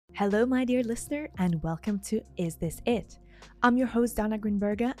Hello, my dear listener, and welcome to Is This It? I'm your host, Dana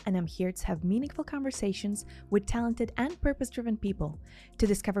Greenberga, and I'm here to have meaningful conversations with talented and purpose-driven people to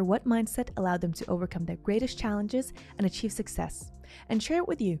discover what mindset allowed them to overcome their greatest challenges and achieve success, and share it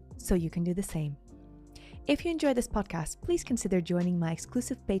with you so you can do the same. If you enjoy this podcast, please consider joining my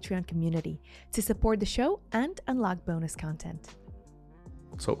exclusive Patreon community to support the show and unlock bonus content.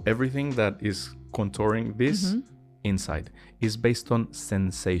 So everything that is contouring this inside is based on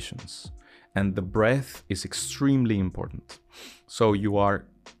sensations, and the breath is extremely important. So you are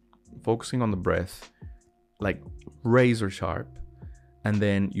focusing on the breath like razor sharp, and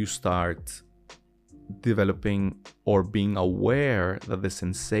then you start developing or being aware that the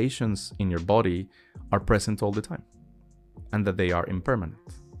sensations in your body are present all the time and that they are impermanent.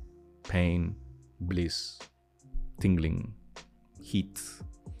 Pain, bliss, tingling, heat,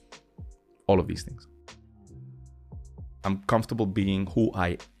 all of these things. I'm comfortable being who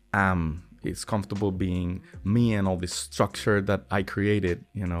I am. It's comfortable being me and all this structure that I created,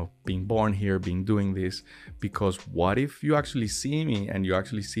 being born here, doing this. Because what if you actually see me and you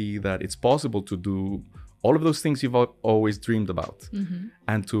actually see that it's possible to do all of those things you've always dreamed about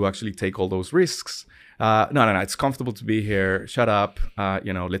and to actually take all those risks? No, it's comfortable to be here. Shut up.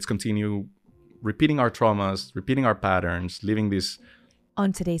 Let's continue repeating our traumas, repeating our patterns, living this.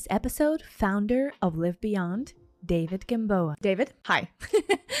 On today's episode, founder of Live Beyond, David Gamboa. David, hi.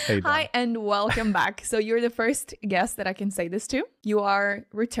 Hey, hi, and welcome back. So you're the first guest that I can say this to. You are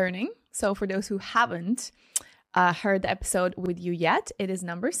returning. So for those who haven't heard the episode with you yet, it is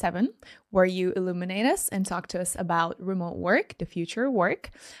number 7, where you illuminate us and talk to us about remote work, the future of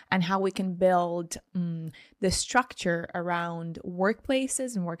work, and how we can build the structure around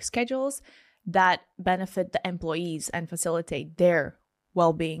workplaces and work schedules that benefit the employees and facilitate their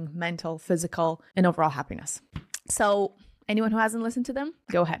well-being, mental, physical, and overall happiness. So anyone who hasn't listened to them,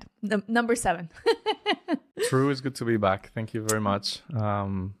 go ahead. Number 7. True, it's good to be back. Thank you very much.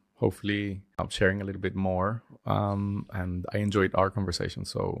 Hopefully I'm sharing a little bit more. And I enjoyed our conversation.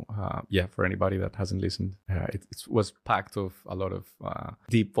 So for anybody that hasn't listened, it was packed of a lot of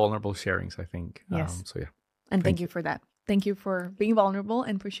deep, vulnerable sharings, I think. Yes. And thank you for that. Thank you for being vulnerable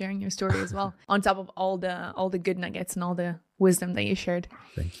and for sharing your story as well. On top of all the good nuggets and all the wisdom that you shared.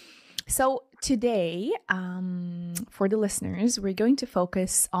 Thank you. So today, for the listeners, we're going to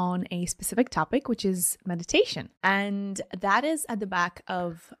focus on a specific topic, which is meditation. And that is at the back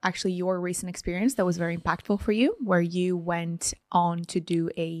of actually your recent experience that was very impactful for you, where you went on to do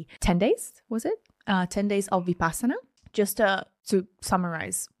a 10 days, was it? 10 days of Vipassana. Just to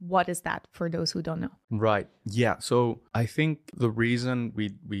summarize, what is that for those who don't know? Right. Yeah. So I think the reason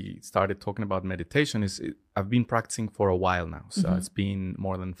we started talking about meditation is I've been practicing for a while now. So it's been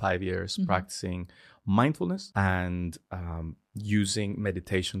more than 5 years practicing mindfulness and using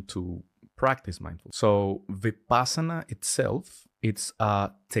meditation to practice mindfulness. So Vipassana itself, it's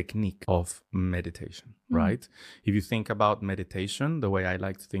a technique of meditation, right? If you think about meditation, the way I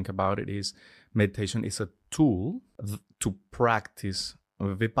like to think about it is meditation is a tool to practice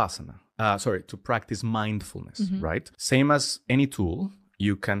Vipassana. To practice mindfulness, right? Same as any tool,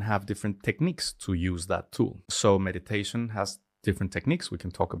 you can have different techniques to use that tool. So meditation has different techniques. We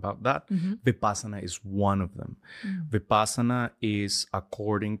can talk about that. Vipassana is one of them. Vipassana is,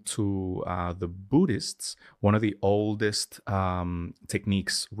 according to the Buddhists, one of the oldest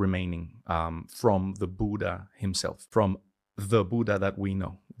techniques remaining from the Buddha himself, from the Buddha that we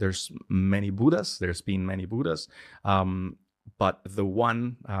know. There's many Buddhas. There's been many Buddhas. But the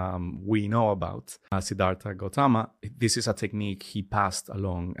one we know about, Siddhartha Gautama, this is a technique he passed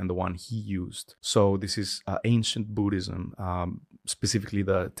along and the one he used. So this is ancient Buddhism, specifically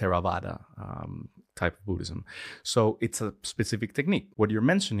the Theravada type of Buddhism. So it's a specific technique. What you're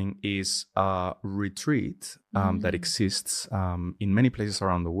mentioning is a retreat that exists in many places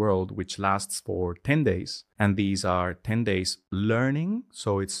around the world, which lasts for 10 days. And these are 10 days learning.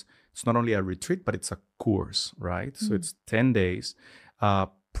 So it's not only a retreat, but it's a course, right? So it's 10 days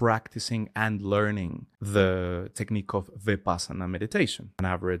practicing and learning the technique of Vipassana meditation, an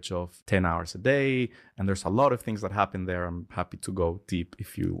average of 10 hours a day. And there's a lot of things that happen there. I'm happy to go deep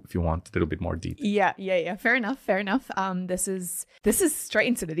if you want a little bit more deep. Yeah. Fair enough. This is straight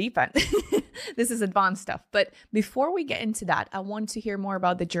into the deep end. This is advanced stuff. But before we get into that, I want to hear more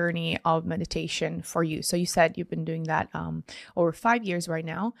about the journey of meditation for you. So you said you've been doing that over 5 years right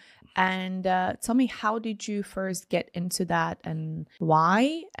now. And tell me, how did you first get into that and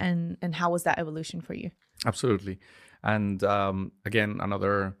why? And how was that evolution for you? Absolutely. And again,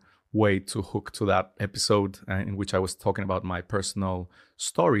 another way to hook to that episode in which I was talking about my personal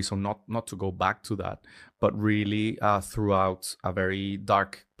story. So not to go back to that, but really throughout a very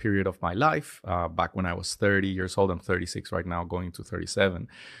dark period of my life, back when I was 30 years old. I'm 36 right now, going to 37.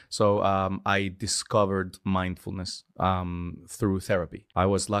 So I discovered mindfulness through therapy. I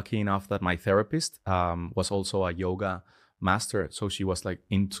was lucky enough that my therapist was also a yoga master, so she was like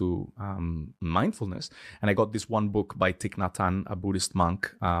into mindfulness. And I got this one book by Thich Nhat Hanh, a Buddhist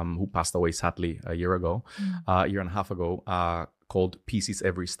monk who passed away sadly a year and a half ago, called Peace is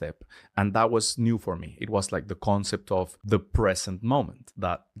Every Step. And that was new for me. It was like the concept of the present moment,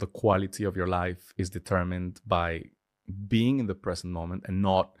 that the quality of your life is determined by being in the present moment and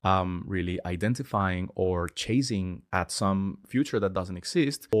not really identifying or chasing at some future that doesn't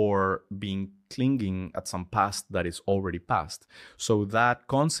exist, or being clinging at some past that is already past. So that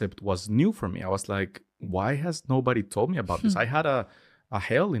concept was new for me. I was like, why has nobody told me about this? I had a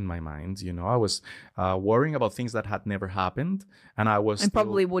hell in my mind, you know. I was worrying about things that had never happened, and I was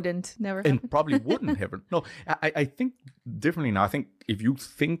probably wouldn't happen. No, I think differently now. I think if you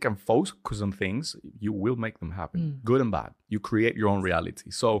think and focus on things, you will make them happen, good and bad. You create your own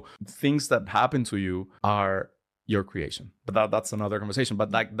reality. So things that happen to you are your creation, but that's another conversation.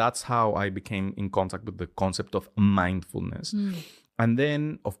 But that's how I became in contact with the concept of mindfulness. And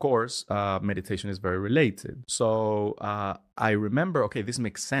then, of course, meditation is very related. So I remember, okay, this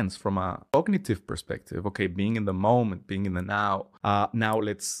makes sense from a cognitive perspective. Okay, being in the moment, being in the now. Now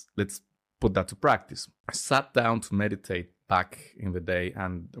let's put that to practice. I sat down to meditate back in the day,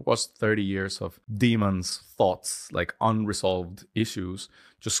 and it was 30 years of demons, thoughts, like unresolved issues,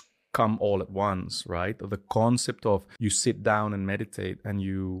 just come all at once, right? The concept of you sit down and meditate and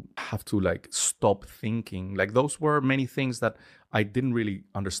you have to like stop thinking, like those were many things that I didn't really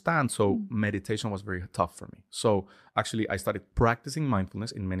understand. So meditation was very tough for me. So actually I started practicing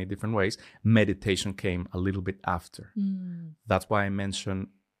mindfulness in many different ways. Meditation came a little bit after. That's why I mentioned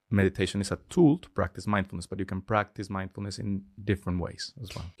meditation is a tool to practice mindfulness, but you can practice mindfulness in different ways as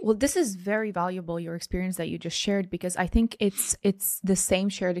well. Well, this is very valuable, your experience that you just shared, because I think it's the same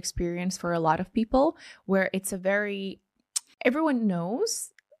shared experience for a lot of people, where it's everyone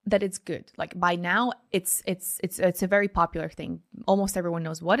knows that it's good. Like by now, it's a very popular thing. Almost everyone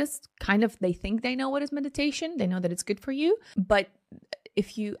knows what is they think they know what is meditation. They know that it's good for you. But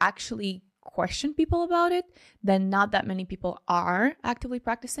if you actually question people about it, then not that many people are actively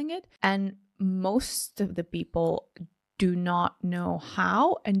practicing it. And most of the people do not know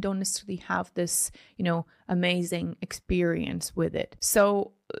how and don't necessarily have this, amazing experience with it.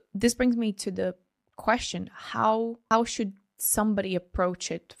 So this brings me to the question, how should somebody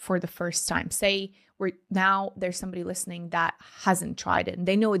approach it for the first time? Say there's somebody listening that hasn't tried it and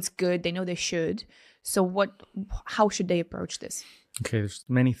they know it's good, they know they should. So how should they approach this? Okay, there's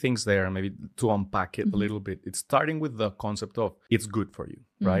many things there. Maybe to unpack it a little bit. It's starting with the concept of it's good for you,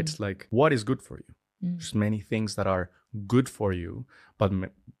 right? It's like, what is good for you? There's many things that are good for you, but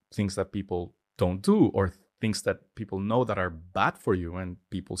things that people don't do, or things that people know that are bad for you and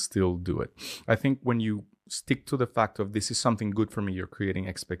people still do it. I think when you stick to the fact of this is something good for me, you're creating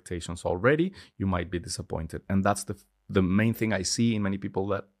expectations already, you might be disappointed. And that's the main thing I see in many people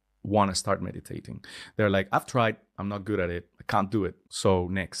that want to start meditating. They're like, I've tried, I'm not good at it, I can't do it, so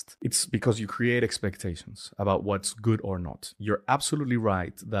next. It's because you create expectations about what's good or not. You're absolutely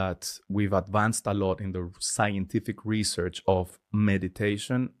right that we've advanced a lot in the scientific research of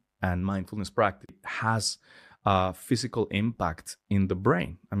meditation and mindfulness practice. It has a physical impact in the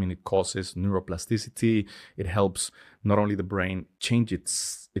brain. I mean, it causes neuroplasticity. It helps not only the brain change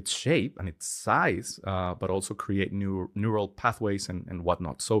its shape and its size, but also create new neural pathways and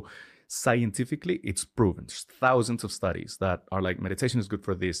whatnot. So scientifically, it's proven. There's thousands of studies that are like, meditation is good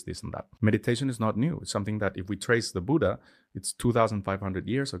for this, this, and that. Meditation is not new. It's something that if we trace the Buddha, it's 2,500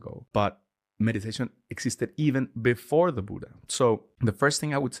 years ago. But meditation existed even before the Buddha. So the first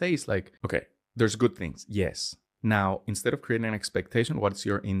thing I would say is like, okay, there's good things, yes. Now, instead of creating an expectation, what's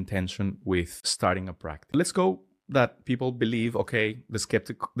your intention with starting a practice? Let's go that people believe, okay, the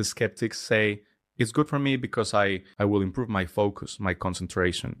skeptics say, it's good for me because I will improve my focus, my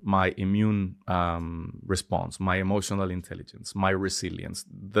concentration, my immune response, my emotional intelligence, my resilience.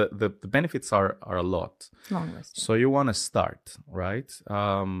 The benefits are a lot. Long list. So you want to start, right?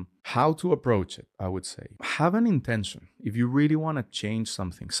 How to approach it, I would say. Have an intention. If you really want to change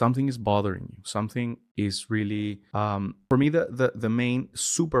something is bothering you, something is really, for me, the main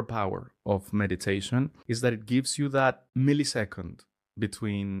superpower of meditation is that it gives you that millisecond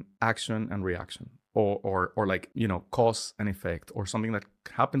between action and reaction, or like, cause and effect, or something that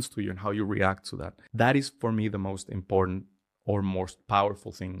happens to you and how you react to that. That is for me the most important or most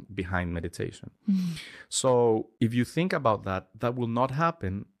powerful thing behind meditation. So if you think about that, that will not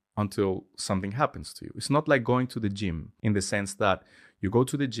happen until something happens to you. It's not like going to the gym in the sense that you go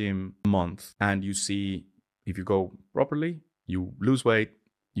to the gym a month and you see if you go properly, you lose weight,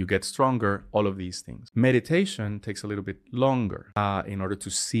 you get stronger, all of these things. Meditation takes a little bit longer in order to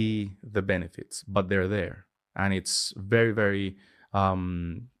see the benefits, but they're there. And it's very, very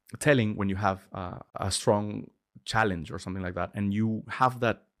telling when you have a strong challenge or something like that, and you have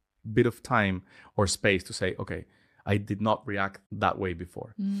that bit of time or space to say, okay, I did not react that way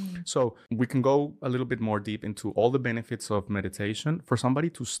before. So we can go a little bit more deep into all the benefits of meditation. For somebody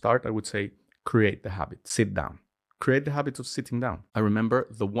to start, I would say, create the habit, sit down. Create the habit of sitting down. I remember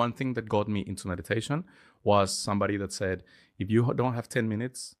the one thing that got me into meditation was somebody that said, if you don't have 10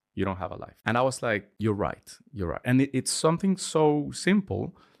 minutes, you don't have a life. And I was like, you're right. And it's something so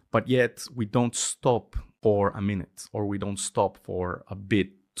simple, but yet we don't stop for a minute, or we don't stop for a bit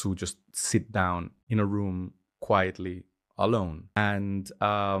to just sit down in a room quietly alone. And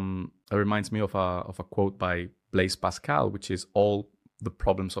it reminds me of a quote by Blaise Pascal, which is, all the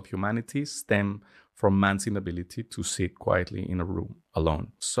problems of humanity stem from man's inability to sit quietly in a room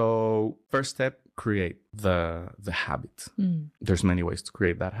alone. So first step, create the habit. There's many ways to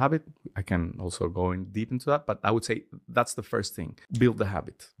create that habit. I can also go in deep into that, but I would say that's the first thing. Build the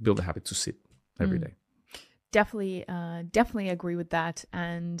habit to sit every day. Definitely agree with that.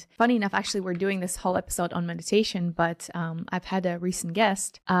 And funny enough, actually, we're doing this whole episode on meditation, but I've had a recent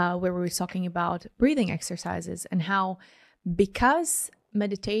guest where we were talking about breathing exercises and how, because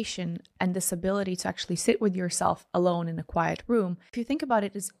meditation and this ability to actually sit with yourself alone in a quiet room, if you think about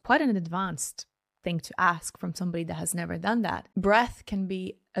it, is quite an advanced thing to ask from somebody that has never done that. Breath can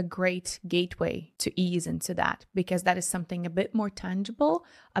be a great gateway to ease into that, because that is something a bit more tangible,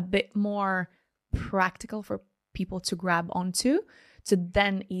 a bit more practical for people to grab onto, to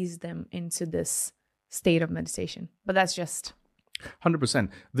then ease them into this state of meditation. But that's just 100%.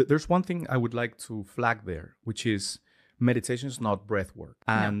 There's one thing I would like to flag there, which is meditation is not breath work,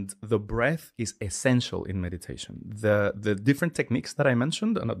 and the breath is essential in meditation. The different techniques that I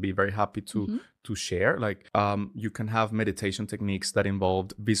mentioned, and I'd be very happy to share, like you can have meditation techniques that involve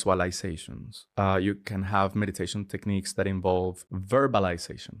visualizations. You can have meditation techniques that involve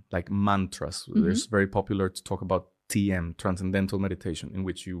verbalization, like mantras. It's very popular to talk about TM, transcendental meditation, in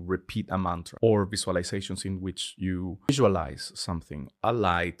which you repeat a mantra, or visualizations in which you visualize something, a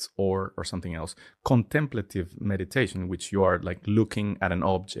light or something else. Contemplative meditation, in which you are like looking at an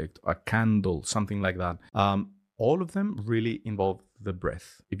object, a candle, something like that. All of them really involve the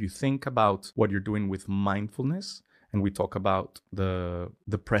breath. If you think about what you're doing with mindfulness, and we talk about the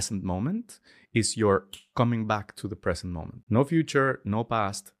present moment, is you're coming back to the present moment. No future, no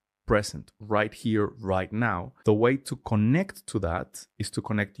past, present, right here, right now. The way to connect to that is to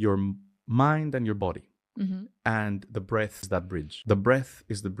connect your mind and your body. And the breath is that bridge. The breath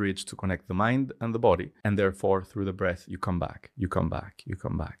is the bridge to connect the mind and the body. And therefore, through the breath, you come back.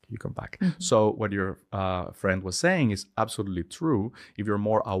 So what your friend was saying is absolutely true. If you're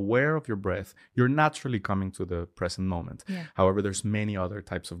more aware of your breath, you're naturally coming to the present moment. However, there's many other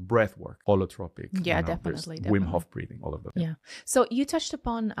types of breath work, holotropic. Definitely. Wim Hof breathing, all of them. So you touched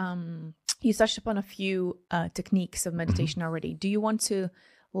upon a few techniques of meditation already. Do you want to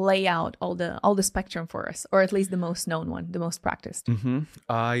lay out all the spectrum for us, or at least the most known one, the most practiced?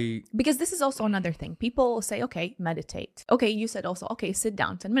 Because this is also another thing. People say, okay, meditate. Okay, you said also, okay, sit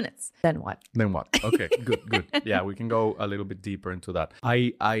down 10 minutes. Then what? Okay, good. Yeah, we can go a little bit deeper into that.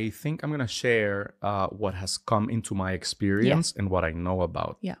 I think I'm going to share what has come into my experience and what I know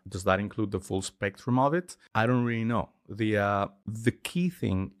about. Does that include the full spectrum of it? I don't really know. The key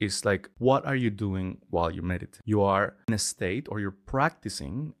thing is, like, what are you doing while you meditate? You are in a state, or you're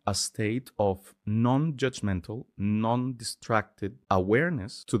practicing a state of non-judgmental, non-distracted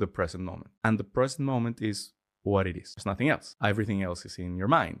awareness to the present moment. And the present moment is what it is. There's nothing else. Everything else is in your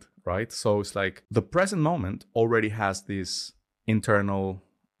mind, right? So it's like the present moment already has this internal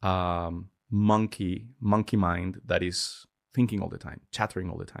monkey mind that is thinking all the time, chattering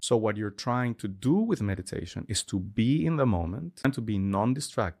all the time. So what you're trying to do with meditation is to be in the moment and to be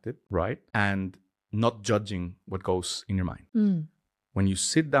non-distracted, right? And not judging what goes in your mind. When you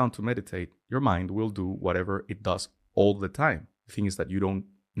sit down to meditate, your mind will do whatever it does all the time. The thing is that you don't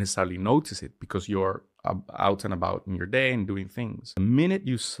necessarily notice it because you're out and about in your day and doing things. The minute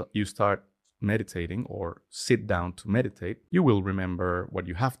you start meditating or sit down to meditate, you will remember what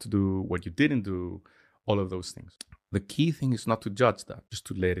you have to do, what you didn't do, all of those things. The key thing is not to judge that, just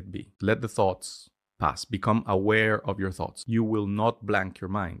to let it be. Let the thoughts pass. Become aware of your thoughts. You will not blank your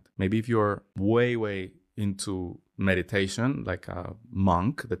mind. Maybe if you're way into meditation, like a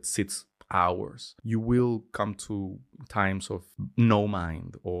monk that sits hours, you will come to times of no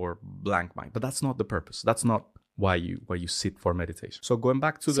mind or blank mind. But that's not the purpose. That's not why you sit for meditation. So going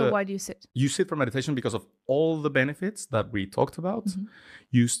back to why do you sit? You sit for meditation because of all the benefits that we talked about.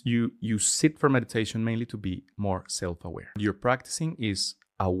 You sit for meditation mainly to be more self-aware. What you're practicing is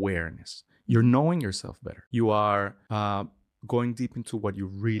awareness. You're knowing yourself better. You are going deep into what you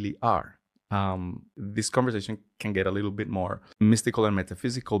really are. This conversation can get a little bit more mystical and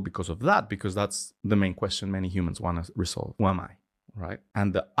metaphysical because that's the main question many humans want to resolve. Who am I? Right?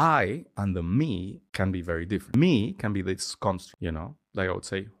 And the I and the me can be very different. Me can be this construct, like I would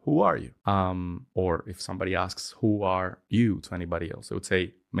say, who are you? Or if somebody asks, who are you to anybody else? I would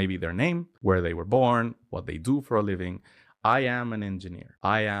say maybe their name, where they were born, what they do for a living. I am an engineer.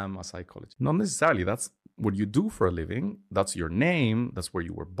 I am a psychologist. Not necessarily. That's what you do for a living. That's your name. That's where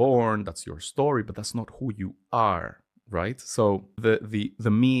you were born. That's your story, but that's not who you are. Right? So the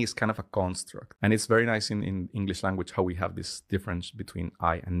me is kind of a construct. And it's very nice in English language how we have this difference between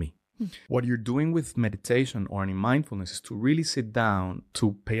I and me. What you're doing with meditation or any mindfulness is to really sit down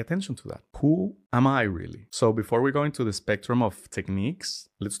to pay attention to that. Who am I really? So before we go into the spectrum of techniques,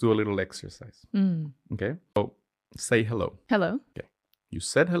 let's do a little exercise. Okay? So say hello. Hello. Okay. You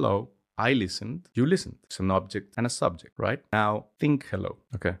said hello. I listened. You listened. It's an object and a subject, right? Now think hello.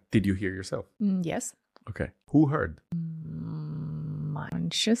 Okay. Did you hear yourself? Yes. Okay. Who heard? My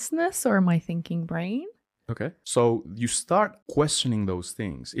consciousness or my thinking brain. Okay. So you start questioning those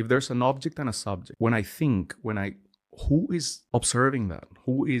things. If there's an object and a subject, who is observing that?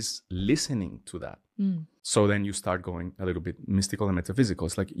 Who is listening to that? So then you start going a little bit mystical and metaphysical.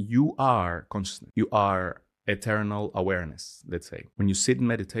 It's like you are consciousness. You are eternal awareness, let's say. When you sit in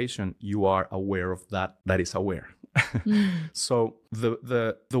meditation, you are aware of that is aware. So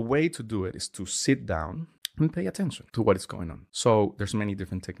the way to do it is to sit down and pay attention to what is going on. So there's many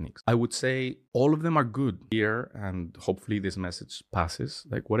different techniques. I would say all of them are good here, and hopefully this message passes.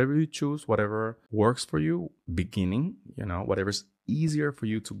 Like whatever you choose, whatever works for you, beginning, whatever's easier for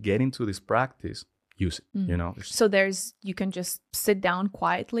you to get into this practice, use it. So you can just sit down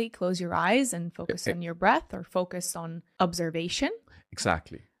quietly, close your eyes and focus on your breath or focus on observation.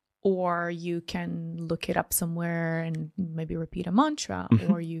 Exactly. Or you can look it up somewhere and maybe repeat a mantra,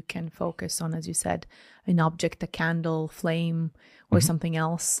 or you can focus on, as you said, an object, a candle, flame, or something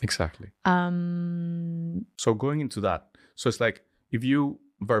else. Exactly. So going into that, so it's like if you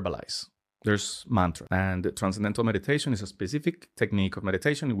verbalize, there's mantra, and transcendental meditation is a specific technique of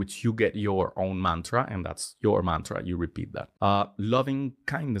meditation in which you get your own mantra, and that's your mantra. You repeat that. Loving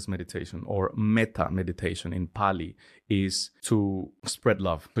kindness meditation or metta meditation in Pali is to spread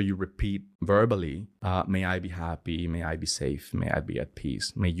love. So you repeat verbally, may I be happy, may I be safe, may I be at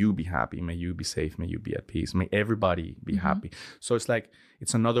peace, may you be happy, may you be safe, may you be at peace, may everybody be happy. So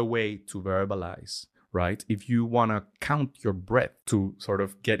it's another way to verbalize. Right? If you want to count your breath to sort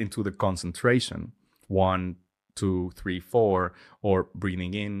of get into the concentration, 1, 2, 3, 4, or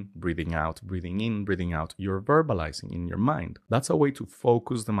breathing in, breathing out, breathing in, breathing out, you're verbalizing in your mind. That's a way to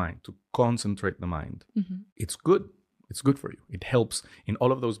focus the mind, to concentrate the mind. It's good. It's good for you. It helps in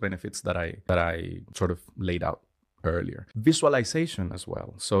all of those benefits that I sort of laid out earlier. Visualization as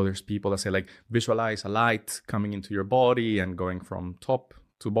well. So there's people that say like visualize a light coming into your body and going from top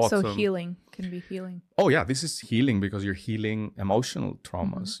to bottom. So healing can be healing. Oh yeah, this is healing because you're healing emotional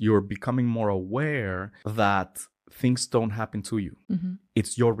traumas. You're becoming more aware that things don't happen to you.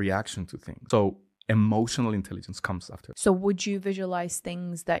 It's your reaction to things. So emotional intelligence comes after. So would you visualize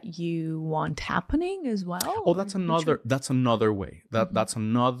things that you want happening as well? Oh, that's another way. That's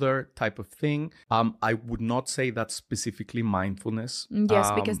another type of thing. I would not say that's specifically mindfulness.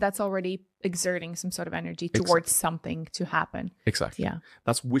 Yes, because that's already exerting some sort of energy towards something to happen. Exactly. Yeah.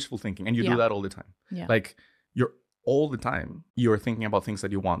 That's wishful thinking. And you do that all the time. Yeah. Like all the time, you're thinking about things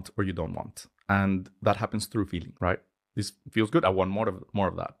that you want or you don't want. And that happens through feeling, right? This feels good. I want more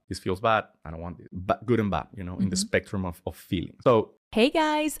of that. This feels bad. I don't want it. Good and bad, in the spectrum of feeling. So, hey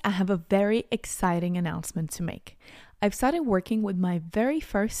guys, I have a very exciting announcement to make. I've started working with my very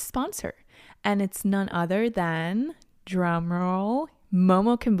first sponsor, and it's none other than, drumroll,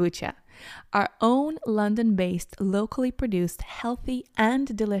 Momo Kombucha, our own London-based, locally produced, healthy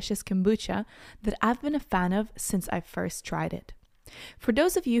and delicious kombucha that I've been a fan of since I first tried it. For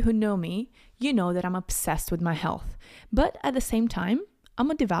those of you who know me, you know that I'm obsessed with my health, but at the same time, I'm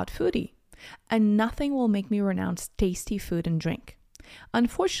a devout foodie, and nothing will make me renounce tasty food and drink.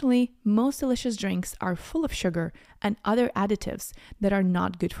 Unfortunately, most delicious drinks are full of sugar and other additives that are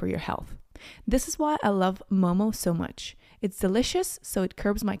not good for your health. This is why I love Momo so much. It's delicious, so it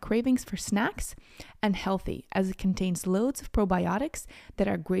curbs my cravings for snacks, and healthy, as it contains loads of probiotics that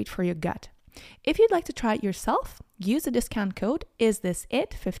are great for your gut. If you'd like to try it yourself, use the discount code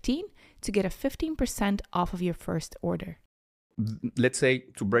ISTHISIT15 to get a 15% off of your first order. Let's say,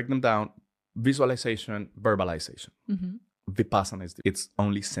 to break them down, visualization, verbalization. Vipassana it's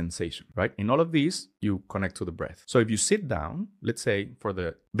only sensation, right? In all of these, you connect to the breath. So if you sit down, let's say for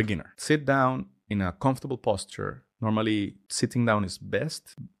the beginner, sit down in a comfortable posture. Normally, sitting down is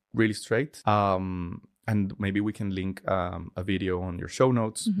best, really straight. And maybe we can link a video on your show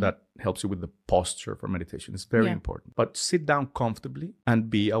notes that helps you with the posture for meditation. It's very important. But sit down comfortably and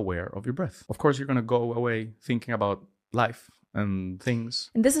be aware of your breath. Of course, you're going to go away thinking about life and things.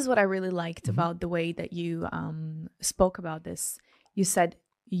 And this is what I really liked about the way that you spoke about this. You said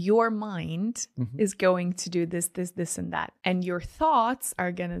your mind is going to do this, and that. And your thoughts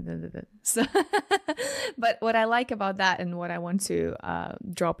are going to... So, but what I like about that and what I want to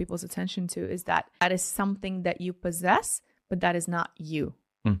draw people's attention to is that is something that you possess, but that is not you,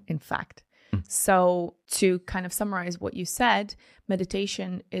 in fact. So to kind of summarize what you said,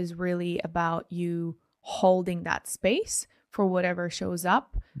 meditation is really about you holding that space for whatever shows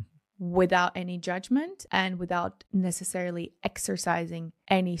up without any judgment and without necessarily exercising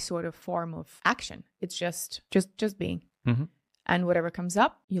any sort of form of action. It's just being. And whatever comes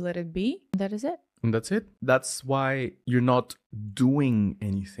up, you let it be. That is it. And that's it. That's why you're not doing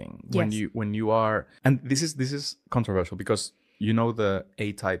anything when you are. And this is controversial because you know the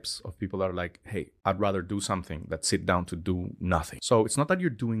A types of people are like, hey, I'd rather do something than sit down to do nothing. So it's not that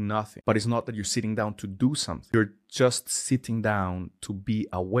you're doing nothing, but it's not that you're sitting down to do something. You're just sitting down to be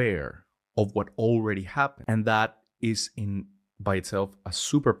aware of what already happened. And that is by itself a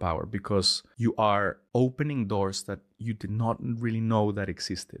superpower because you are opening doors that you did not really know that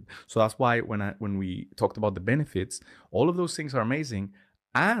existed. So that's why when we talked about the benefits, all of those things are amazing.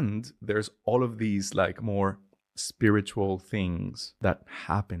 And there's all of these like more spiritual things that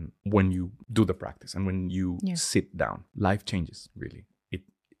happen when you do the practice and when you sit down. Life changes, really.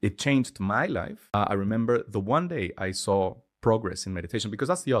 It changed my life. I remember the one day I saw progress in meditation, because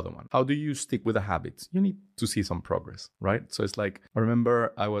that's the other one. How do you stick with a habit? You need to see some progress, right? So it's like, I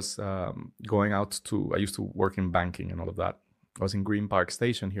remember I was going out I used to work in banking and all of that. I was in Green Park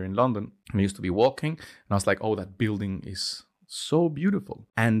Station here in London, and I used to be walking, and I was like, oh, that building is so beautiful.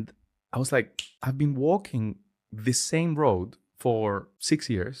 And I was like, I've been walking this same road for 6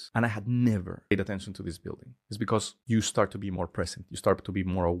 years, and I had never paid attention to this building. It's because you start to be more present. You start to be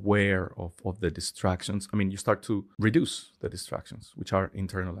more aware of the distractions. I mean, you start to reduce the distractions, which are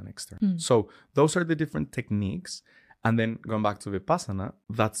internal and external. So those are the different techniques. And then going back to Vipassana,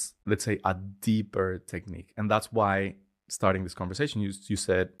 that's, let's say, a deeper technique. And that's why starting this conversation, you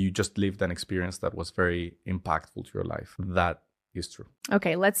said you just lived an experience that was very impactful to your life. That is true.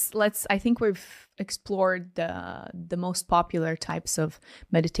 Okay, let's I think we've explored the most popular types of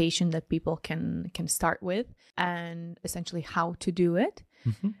meditation that people can start with and essentially how to do it.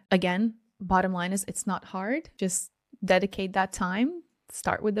 Again, bottom line is it's not hard. Just dedicate that time,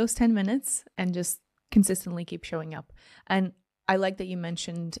 start with those 10 minutes and just consistently keep showing up. And I like that you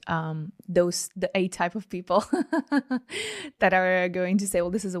mentioned the A type of people that are going to say, well,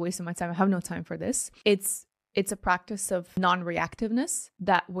 this is a waste of my time. I have no time for this. It's a practice of non-reactiveness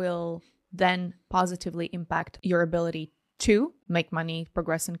that will then positively impact your ability to make money,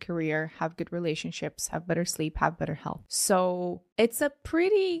 progress in career, have good relationships, have better sleep, have better health. So it's a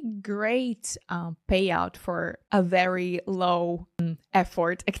pretty great payout for a very low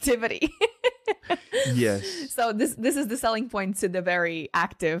effort activity. Yes. So this is the selling point to the very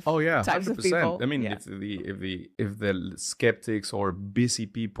active types 100%. Of people. I mean, if the skeptics or busy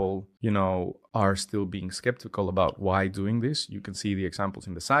people, are still being skeptical about why doing this, you can see the examples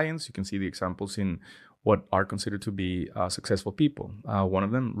in the science. You can see the examples in what are considered to be successful people. One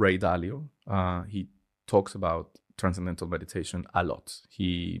of them, Ray Dalio, he talks about transcendental meditation a lot.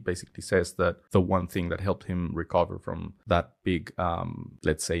 He basically says that the one thing that helped him recover from that big,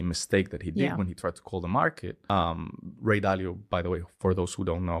 let's say, mistake that he did when he tried to call the market. Ray Dalio, by the way, for those who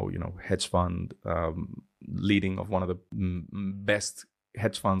don't know, hedge fund, leading of one of the best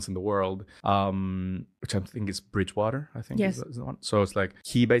hedge funds in the world, which I think is Bridgewater, I think is the one. So it's like,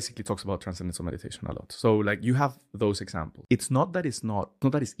 he basically talks about transcendental meditation a lot. So like you have those examples. It's not that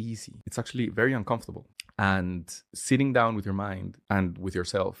it's easy. It's actually very uncomfortable. And sitting down with your mind and with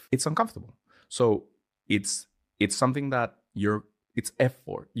yourself, it's uncomfortable. So it's something that you're it's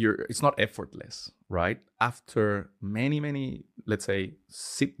effort. It's not effortless, right? After many, let's say,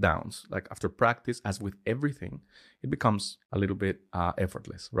 sit downs, like after practice, as with everything, it becomes a little bit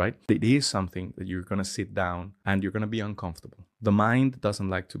effortless, right? It is something that you're going to sit down and you're going to be uncomfortable. The mind doesn't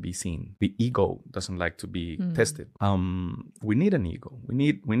like to be seen. The ego doesn't like to be tested. We need an ego.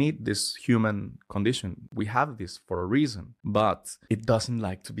 We need this human condition. We have this for a reason, but it doesn't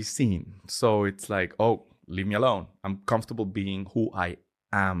like to be seen. So it's like, oh, leave me alone. I'm comfortable being who I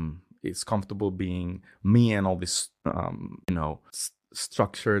am. It's comfortable being me and all this,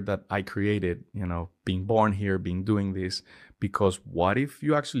 structure that I created, being born here, being doing this. Because what if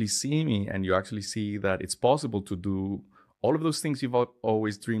you actually see me and you actually see that it's possible to do all of those things you've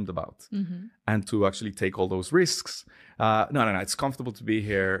always dreamed about and to actually take all those risks? No, it's comfortable to be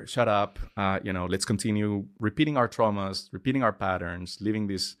here. Shut up. Let's continue repeating our traumas, repeating our patterns, living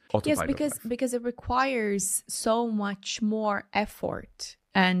this autopilot life. Because it requires so much more effort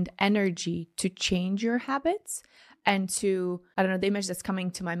and energy to change your habits. And to, I don't know, the image that's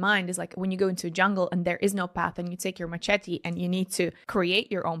coming to my mind is like when you go into a jungle and there is no path and you take your machete and you need to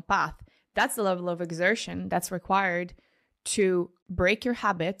create your own path. That's the level of exertion that's required to break your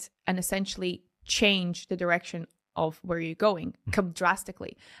habit and essentially change the direction of where you're going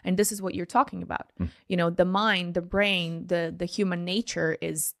drastically. And this is what you're talking about. The mind, the brain, the human nature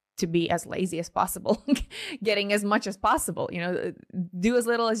is to be as lazy as possible, getting as much as possible, do as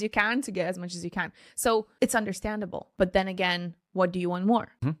little as you can to get as much as you can. So it's understandable. But then again, what do you want more?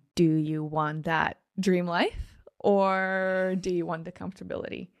 Do you want that dream life or do you want the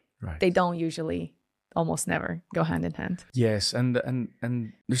comfortability? Right. They don't usually, almost never go hand in hand. Yes. And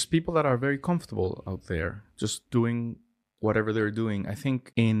there's people that are very comfortable out there just doing whatever they're doing. I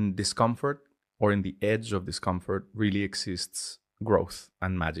think in discomfort or in the edge of discomfort really exists growth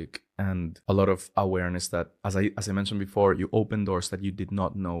and magic and a lot of awareness that, as I mentioned before, you open doors that you did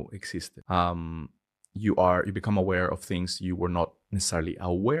not know existed. You become aware of things you were not necessarily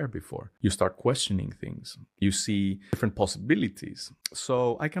aware before. You start questioning things. You see different possibilities.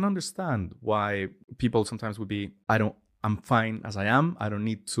 So I can understand why people sometimes would be, I'm fine as I am. I don't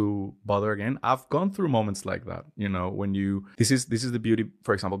need to bother again. I've gone through moments like that. This is the beauty,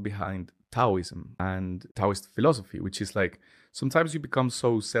 for example, behind Taoism and Taoist philosophy, which is like, sometimes you become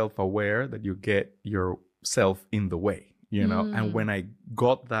so self-aware that you get yourself in the way, And when I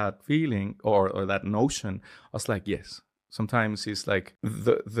got that feeling or that notion, I was like, yes. Sometimes it's like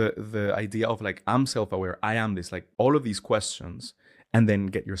the idea of like, I'm self-aware, I am this, like all of these questions, and then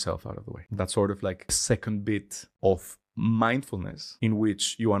get yourself out of the way. That's sort of like a second bit of mindfulness in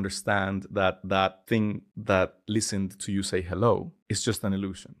which you understand that thing that listened to you say hello is just an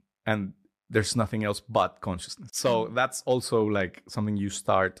illusion. And there's nothing else but consciousness. So that's also like something you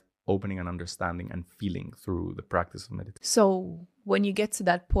start opening and understanding and feeling through the practice of meditation. So when you get to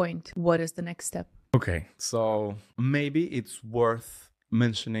that point, what is the next step? Okay, so maybe it's worth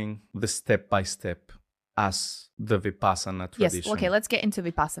mentioning the step-by-step as the Vipassana tradition. Yes, okay, let's get into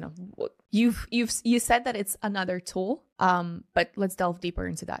Vipassana. You said that it's another tool, but let's delve deeper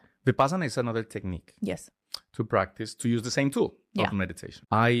into that. Vipassana is another technique. Yes. To practice, to use the same tool of meditation.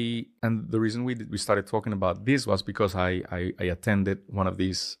 And the reason we started talking about this was because I attended one of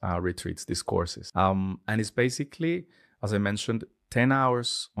these retreats, these courses. And it's basically, as I mentioned, 10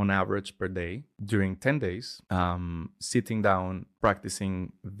 hours on average per day during 10 days, sitting down,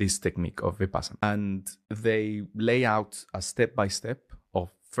 practicing this technique of Vipassana. And they lay out a step-by-step of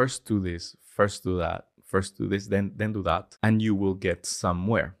first do this, first do that, first do this, then do that, and you will get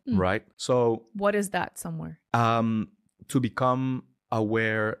somewhere, right? So what is that somewhere? To become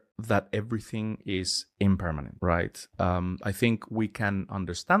aware that everything is impermanent, right? I think we can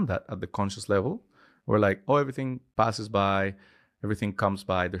understand that at the conscious level. We're like, oh, everything passes by, everything comes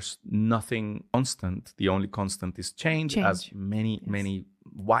by. There's nothing constant. The only constant is change. As many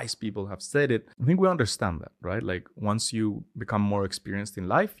wise people have said it. I think we understand that, right? Like once you become more experienced in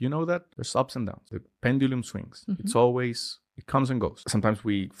life, you know that there's ups and downs. The pendulum swings. It comes and goes. Sometimes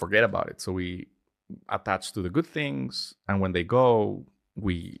we forget about it. So we attach to the good things. And when they go,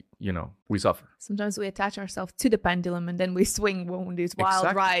 we suffer. Sometimes we attach ourselves to the pendulum and then we swing on these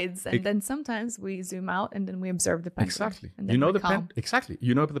wild rides. And then sometimes we zoom out and then we observe the pendulum. Exactly. And then exactly.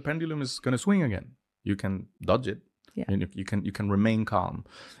 If the pendulum is going to swing again, you can dodge it. Yeah. And if you can remain calm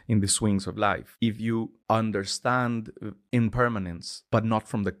in the swings of life. If you understand impermanence, but not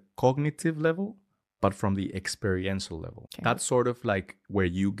from the cognitive level, but from the experiential level. Okay. That's sort of like where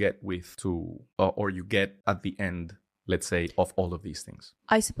you get or you get at the end, let's say, of all of these things.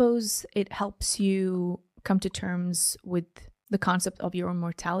 I suppose it helps you come to terms with the concept of your own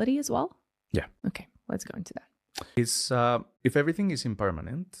mortality as well? Yeah. Okay, let's go into that. Is if everything is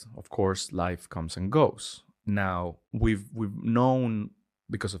impermanent, of course, life comes and goes. Now, we've known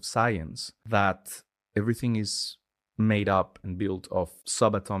because of science that everything is made up and built of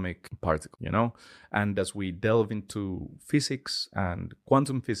subatomic particles, you know? And as we delve into physics and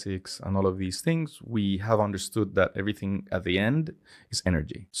quantum physics and all of these things, we have understood that everything at the end is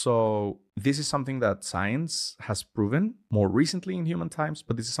energy. So this is something that science has proven more recently in human times,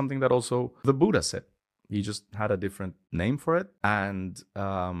 but this is something that also the Buddha said. He just had a different name for it. And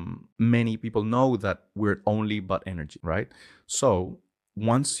many people know that we're only but energy, right? So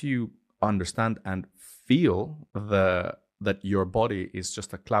once you understand and feel that your body is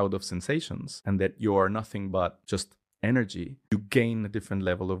just a cloud of sensations and that you are nothing but just energy, you gain a different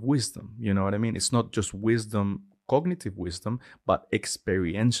level of wisdom. You know what I mean? It's not just wisdom, cognitive wisdom, but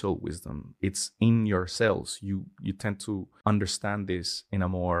experiential wisdom. It's in your cells. You tend to understand this in a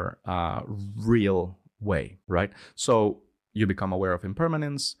more real way, right? So you become aware of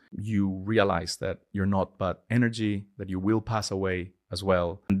impermanence. You realize that you're not but energy, that you will pass away as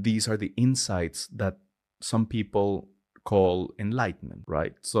well. And these are the insights that some people call enlightenment,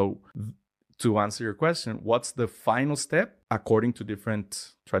 right? So to answer your question, what's the final step according to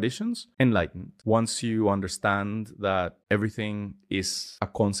different traditions? Enlightenment. Once you understand that everything is a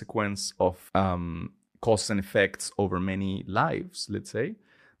consequence of causes and effects over many lives, let's say,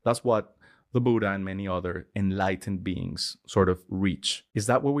 that's what the Buddha and many other enlightened beings sort of reach. Is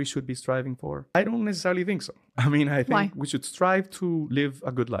that what we should be striving for? I don't necessarily think so. I mean, I think we should strive to live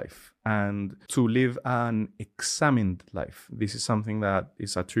a good life and to live an examined life. This is something that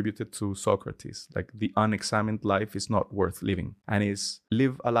is attributed to Socrates. Like, the unexamined life is not worth living, and is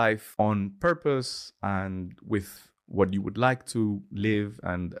live a life on purpose and with what you would like to live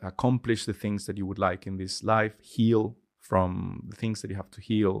and accomplish the things that you would like in this life, heal from the things that you have to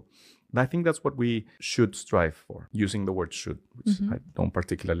heal. And I think that's what we should strive for, using the word should, which I don't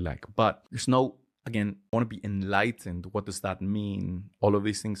particularly like. But there's no, again, I want to be enlightened. What does that mean? All of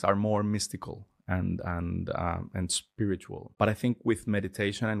these things are more mystical and spiritual. But I think with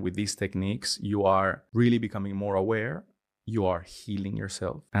meditation and with these techniques, you are really becoming more aware. You are healing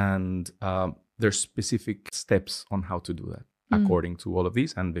yourself. And there's specific steps on how to do that according to all of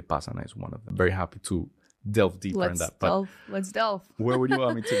these. And Vipassana is one of them. Very happy to delve deeper in that. Let's delve. Where would you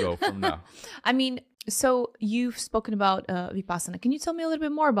want me to go from now? I mean, so you've spoken about Vipassana. Can you tell me a little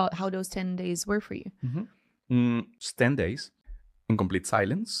bit more about how those 10 days were for you? It's 10 days in complete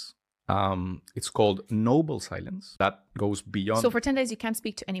silence. It's called noble silence. That goes beyond. So for 10 days, you can't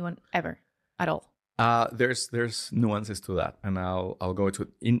speak to anyone ever at all. There's nuances to that, and I'll go into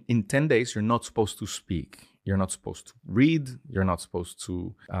it. In 10 days, you're not supposed to speak. You're not supposed to read. You're not supposed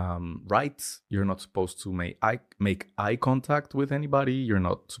to write. You're not supposed to make eye contact with anybody. You're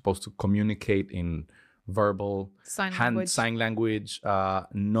not supposed to communicate in verbal sign language.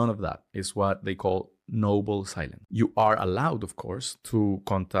 None of that is what they call noble silence. You are allowed, of course, to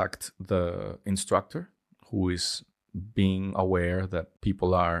contact the instructor, who is being aware that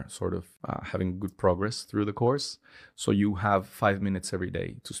people are sort of having good progress through the course. So you have 5 minutes every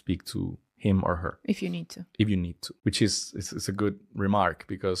day to speak to him or her. If you need to. Which is a good remark,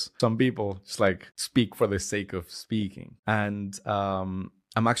 because some people just like speak for the sake of speaking. And I'm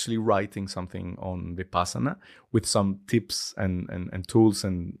actually writing something on Vipassana with some tips and tools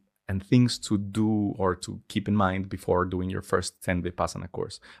and things to do or to keep in mind before doing your first 10 Vipassana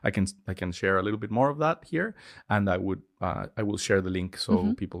course. I can share a little bit more of that here, and I will share the link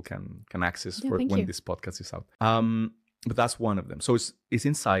so people can access when this podcast is out. But that's one of them. So it's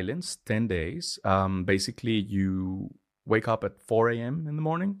in silence, 10 days. Basically, you wake up at 4 a.m. in the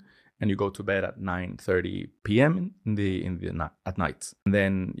morning and you go to bed at 9:30 p.m. at night. And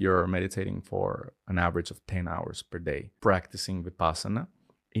then you're meditating for an average of 10 hours per day, practicing Vipassana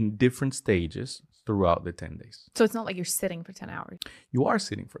in different stages throughout the 10 days. So it's not like you're sitting for 10 hours. You are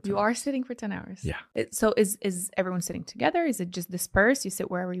sitting for 10 hours. You are sitting for 10 hours. Yeah. So is everyone sitting together? Is it just dispersed? You sit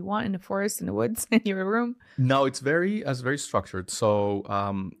wherever you want, in the forest, in the woods, in your room? No, it's very structured. So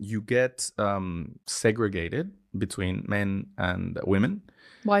you get segregated between men and women.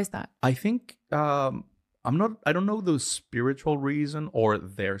 Why is that? I think I don't know the spiritual reason or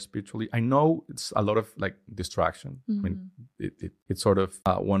their spiritually. I know it's a lot of like distraction. I mean, it's sort of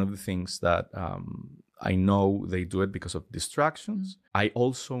one of the things that I know they do it because of distractions. I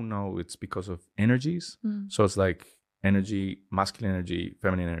also know it's because of energies. So it's like energy, masculine energy,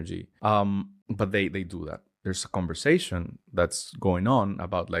 feminine energy. But they do that. There's a conversation that's going on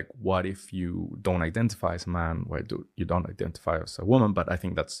about like, what if you don't identify as a man? Why do you don't identify as a woman? But I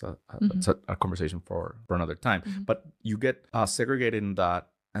think that's a conversation for another time. But you get segregated in that,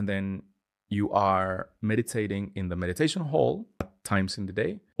 and then you are meditating in the meditation hall at times in the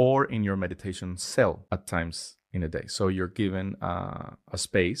day or in your meditation cell at times in a day. So you're given a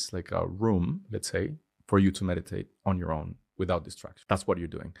space, like a room, let's say, for you to meditate on your own without distraction. That's what you're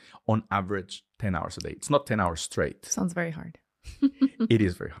doing. On average, 10 hours a day. It's not 10 hours straight. Sounds very hard. It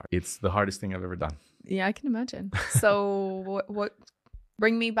is very hard. It's the hardest thing I've ever done. Yeah, I can imagine. So what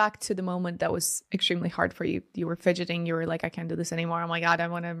bring me back to the moment that was extremely hard for you. You were fidgeting. You were like, I can't do this anymore. Oh my God, I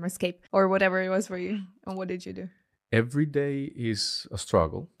want to escape, or whatever it was for you. And what did you do? Every day is a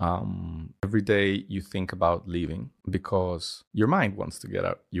struggle. Every day you think about leaving because your mind wants to get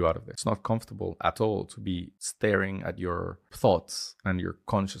you out of there. It's not comfortable at all to be staring at your thoughts and your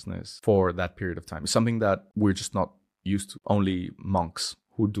consciousness for that period of time. It's something that we're just not used to. Only monks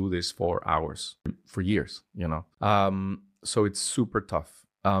who do this for hours, for years, you know. So it's super tough.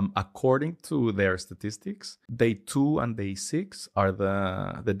 According to their statistics, day 2 and day 6 are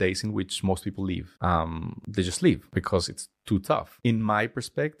the days in which most people leave. They just leave because it's too tough. In my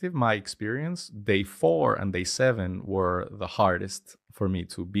perspective, my experience, day 4 and day 7 were the hardest for me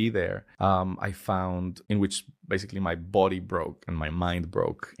to be there. I found in which basically my body broke and my mind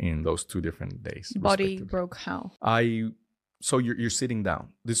broke in those 2 different days. Body broke how? So you're sitting down.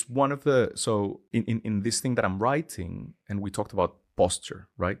 This one of the, so in this thing that I'm writing, and we talked about posture,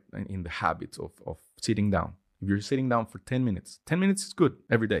 right? In the habit of sitting down. If you're sitting down for 10 minutes, 10 minutes is good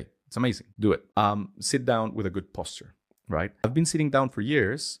every day. It's amazing. Do it. Sit down with a good posture, right? I've been sitting down for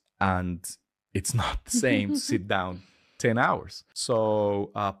years and it's not the same to sit down 10 hours.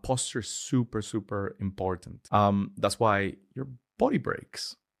 So posture is super, super important. That's why your body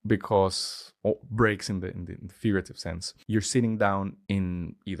breaks. Because breaks in the figurative sense. You're sitting down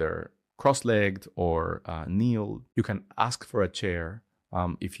in either cross-legged or kneel. You can ask for a chair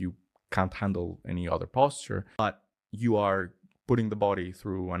if you can't handle any other posture, but you are putting the body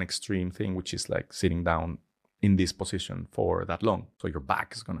through an extreme thing, which is like sitting down in this position for that long. So your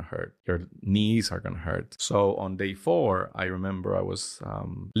back is going to hurt. Your knees are going to hurt. So on day 4, I remember I was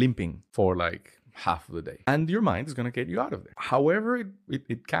limping for like half of the day, and your mind is going to get you out of there however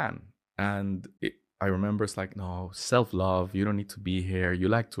it can. And I remember it's like, no, self-love, you don't need to be here, you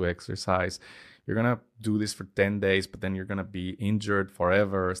like to exercise, you're gonna do this for 10 days but then you're gonna be injured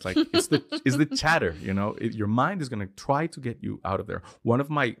forever. It's like it's the chatter, you know. Your mind is gonna try to get you out of there. One of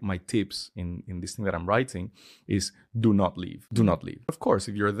my tips in this thing that I'm writing is do not leave. Of course,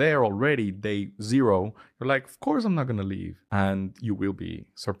 if you're there already day 0, you're like, of course I'm not gonna leave, and you will be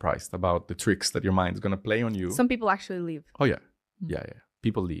surprised about the tricks that your mind is gonna play on you. Some people actually leave. Oh yeah.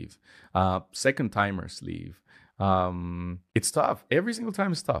 People leave. Second timers leave. It's tough. Every single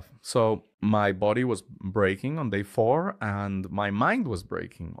time is tough. So my body was breaking on day 4 and my mind was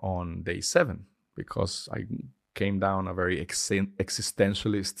breaking on day 7 because I came down a very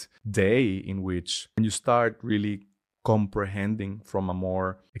existentialist day in which when you start really comprehending from a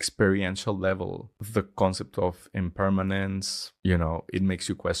more experiential level the concept of impermanence, you know, it makes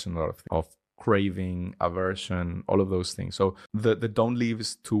you question a lot of craving, aversion, all of those things. So the don't leave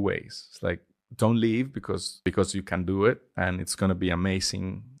is 2 ways. It's like, don't leave because you can do it and it's going to be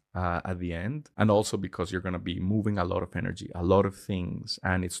amazing at the end, and also because you're going to be moving a lot of energy, a lot of things,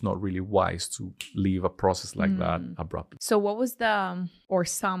 and it's not really wise to leave a process like that abruptly. So what was or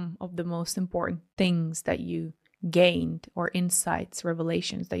some of the most important things that you gained, or insights,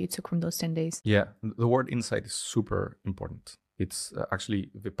 revelations that you took from those 10 days? Yeah, the word insight is super important. It's actually,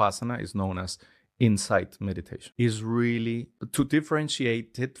 Vipassana is known as insight meditation. Is really to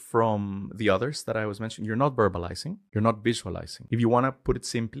differentiate it from the others that I was mentioning. You're not verbalizing, you're not visualizing. If you want to put it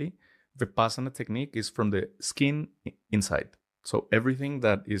simply, Vipassana technique is from the skin inside. So everything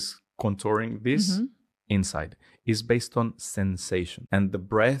that is contouring this inside is based on sensation, and the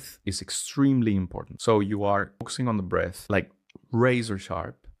breath is extremely important. So you are focusing on the breath like razor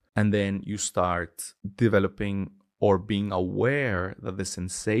sharp, and then you start developing or being aware that the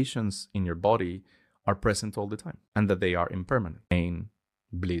sensations in your body are present all the time and that they are impermanent. Pain,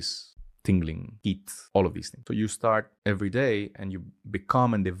 bliss, tingling, heat, all of these things. So you start every day and you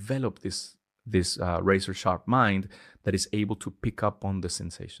become and develop this razor sharp mind that is able to pick up on the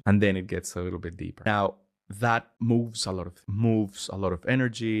sensation. And then it gets a little bit deeper. Now, that moves a lot of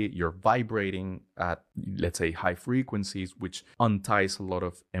energy. You're vibrating at, let's say, high frequencies, which unties a lot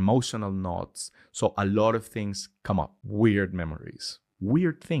of emotional knots. So a lot of things come up, weird memories,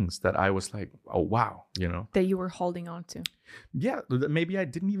 weird things that I was like, oh wow, you know, that you were holding on to. Yeah, maybe I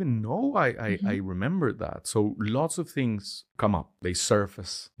didn't even know I remembered that. So lots of things come up, they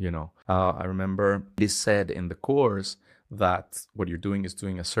surface, you know. I remember it is said in the course that what you're doing is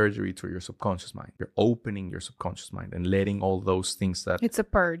doing a surgery to your subconscious mind. You're opening your subconscious mind and letting all those things that... It's a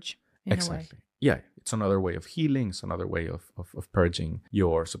purge. in a way. Exactly. Yeah, it's another way of healing. It's another way of purging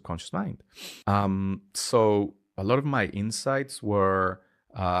your subconscious mind. So a lot of my insights were,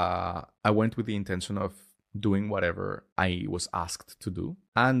 I went with the intention of doing whatever I was asked to do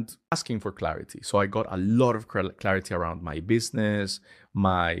and asking for clarity. So I got a lot of clarity around my business,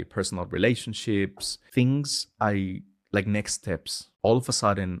 my personal relationships, things like next steps. All of a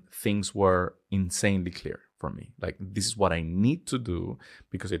sudden, things were insanely clear for me. Like, this is what I need to do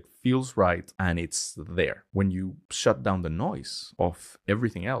because it feels right and it's there. When you shut down the noise of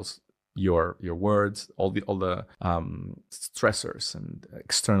everything else, your words, all the stressors and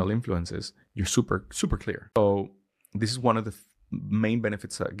external influences, you're super clear. So this is one of the main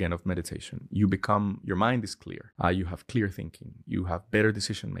benefits again of meditation. Your mind is clear. You have clear thinking. You have better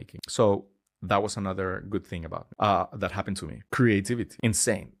decision making. So that was another good thing about that happened to me. Creativity,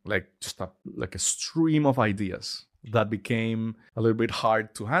 insane, like just like a stream of ideas that became a little bit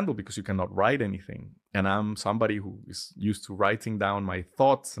hard to handle because you cannot write anything. And I'm somebody who is used to writing down my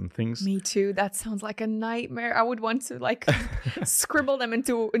thoughts and things. Me too. That sounds like a nightmare. I would want to like scribble them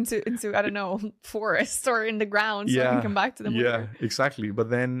into I don't know, forest or in the ground so I can come back to them later. Yeah, exactly. But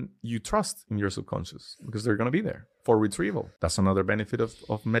then you trust in your subconscious because they're going to be there for retrieval. That's another benefit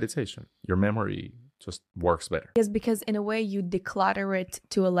of meditation. Your memory just works better. Yes, because in a way you declutter it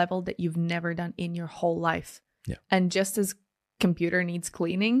to a level that you've never done in your whole life. Yeah. And just as computer needs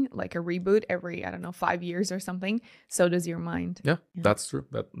cleaning, like a reboot every, I don't know, 5 years or something, so does your mind. Yeah, that's true.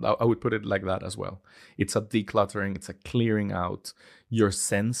 I would put it like that as well. It's a decluttering, it's a clearing out. Your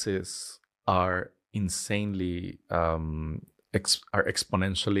senses are insanely are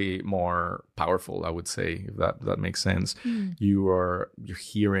exponentially more powerful, I would say, if that makes sense. You're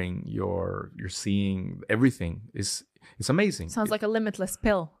hearing, you're seeing, everything is amazing. Sounds like a limitless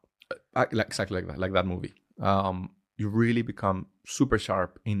pill. Exactly like that movie. You really become super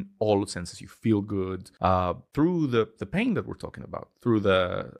sharp in all senses. You feel good through the pain that we're talking about, through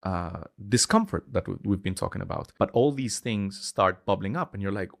the discomfort that we've been talking about. But all these things start bubbling up and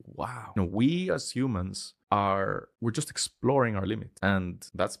you're like, wow. We as humans we're just exploring our limit. And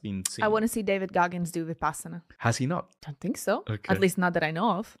that's been seen. I want to see David Goggins do Vipassana. Has he not? I don't think so. Okay. At least not that I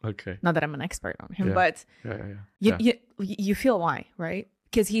know of. Okay. Not that I'm an expert on him, but Yeah. you feel why, right?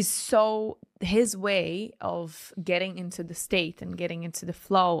 Because his way of getting into the state and getting into the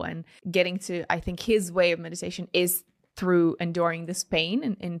flow and getting to, I think his way of meditation is through enduring this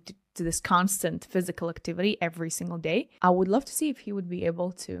pain and to this constant physical activity every single day. I would love to see if he would be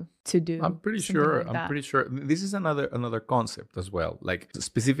able to do. I'm pretty sure. Like that. Pretty sure. This is another concept as well. Like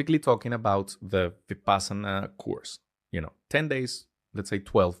specifically talking about the Vipassana course. 10 days, let's say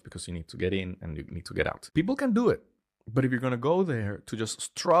 12, because you need to get in and you need to get out. People can do it. But if you're going to go there to just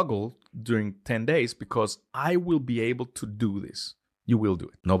struggle during 10 days because I will be able to do this, you will do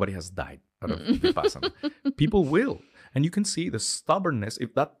it. Nobody has died out of Vipassana. People will. And you can see the stubbornness.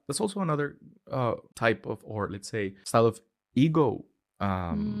 If that's also another type of, or let's say, style of ego.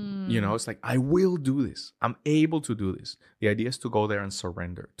 It's like, I will do this. I'm able to do this. The idea is to go there and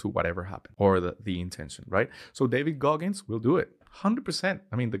surrender to whatever happened or the intention, right? So David Goggins will do it. 100%.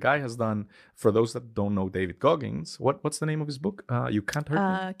 I mean, the guy has done, for those that don't know David Goggins, what's the name of his book? You Can't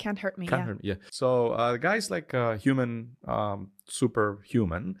Hurt Me? Can't Hurt Me, Can't Hurt Me, yeah. So the guy's like a human,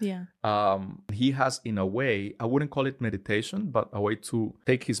 superhuman. Yeah. He has, in a way, I wouldn't call it meditation, but a way to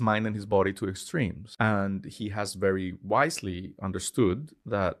take his mind and his body to extremes. And he has very wisely understood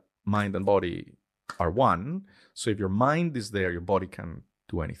that mind and body are one. So if your mind is there, your body can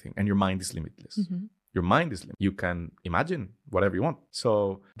do anything. And your mind is limitless. Mm-hmm. Your mind is limited. You can imagine whatever you want.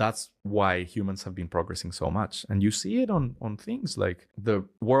 So that's why humans have been progressing so much. And you see it on things like the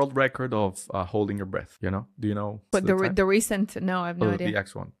world record of holding your breath, Do you know? But the recent, no, I have no idea. The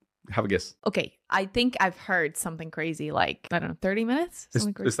actual one. Have a guess. Okay. I think I've heard something crazy like, I don't know, 30 minutes?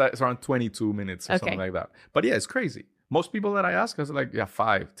 It's around 22 minutes or something like that. But yeah, it's crazy. Most people that I ask are like,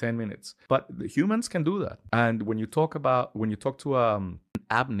 5, 10 minutes. But the humans can do that. And when you talk to an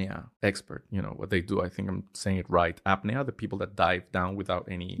apnea expert, what they do, I think I'm saying it right. Apnea, the people that dive down without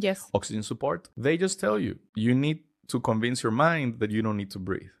any oxygen support, they just tell you need to convince your mind that you don't need to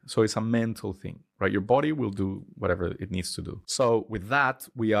breathe. So it's a mental thing, right? Your body will do whatever it needs to do. So with that,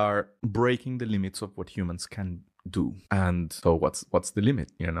 we are breaking the limits of what humans can do. And so what's the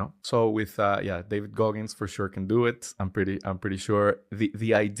limit, So with David Goggins for sure can do it. I'm pretty sure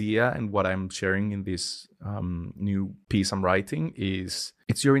the idea and what I'm sharing in this new piece I'm writing is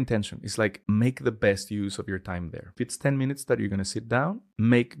it's your intention. It's like, make the best use of your time there. If it's 10 minutes that you're going to sit down,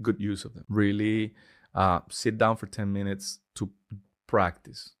 make good use of them. Really sit down for 10 minutes to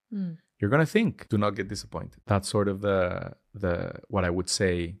practice. You're going to think, do not get disappointed. That's sort of the what I would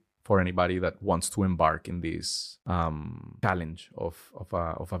say for anybody that wants to embark in this challenge of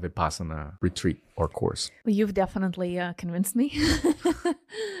a Vipassana retreat or course. Well, you've definitely convinced me.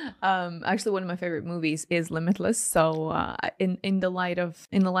 Actually, one of my favorite movies is Limitless. So in the light of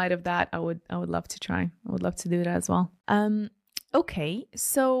that, I would love to try. I would love to do that as well. Okay,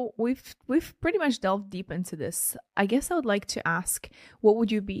 so we've pretty much delved deep into this. I guess I would like to ask, what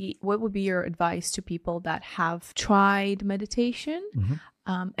would be your advice to people that have tried meditation,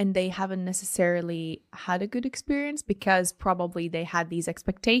 and they haven't necessarily had a good experience because probably they had these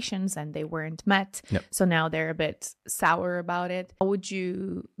expectations and they weren't met. Yep. So now they're a bit sour about it. How would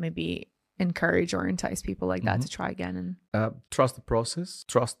you maybe encourage or entice people like that to try again? And trust the process.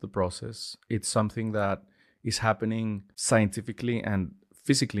 Trust the process. It's something that is happening scientifically and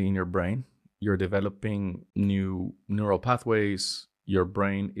physically in your brain. You're developing new neural pathways. Your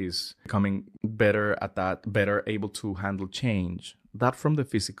brain is becoming better at that, better able to handle change. That from the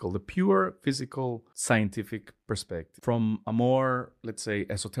physical, the pure physical scientific perspective. From a more, let's say,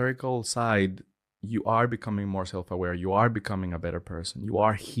 esoterical side, you are becoming more self-aware. You are becoming a better person. You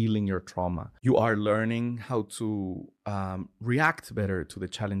are healing your trauma. You are learning how to react better to the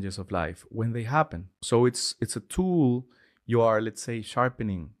challenges of life when they happen. So it's a tool you are, let's say,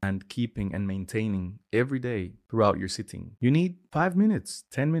 sharpening and keeping and maintaining every day throughout your sitting. You need 5 minutes,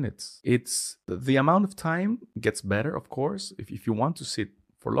 10 minutes. It's the amount of time gets better, of course, if you want to sit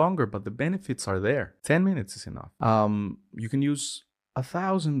for longer, but the benefits are there. 10 minutes is enough. You can use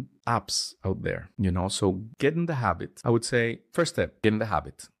 1,000 apps out there, so get in the habit. I would say first step, get in the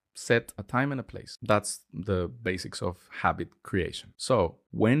habit. Set a time and a place. That's the basics of habit creation. So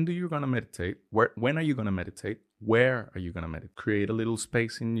when are you going to meditate? When are you going to meditate? Where are you going to meditate? Create a little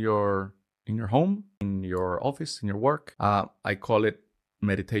space in your home, in your office, in your work. I call it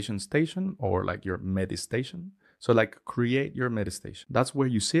meditation station or like your medistation. So like create your meditation. That's where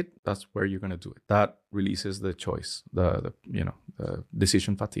you sit. That's where you're going to do it. That releases the choice, the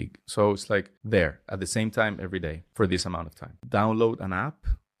decision fatigue. So it's like there at the same time every day for this amount of time. Download an app.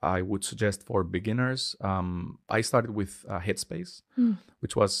 I would suggest for beginners. I started with Headspace,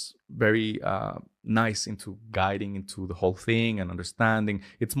 which was very nice into guiding into the whole thing and understanding.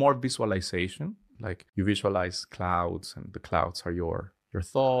 It's more visualization. Like you visualize clouds and the clouds are your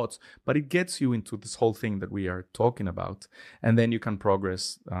thoughts, but it gets you into this whole thing that we are talking about. And then you can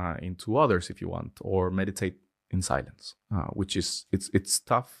progress into others if you want, or meditate in silence, which is, it's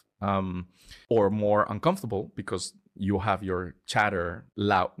tough or more uncomfortable because you have your chatter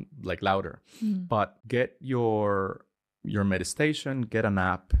louder. But get your meditation, get an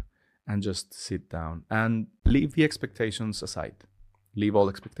app, and just sit down and leave the expectations aside. Leave all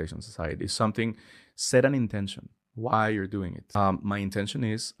expectations aside. It's something, set an intention why you're doing it. My intention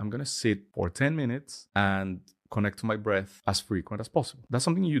is I'm gonna sit for 10 minutes and connect to my breath as frequent as possible. That's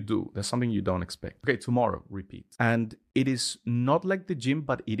something you do. That's something you don't expect. Okay, tomorrow, repeat. And it is not like the gym,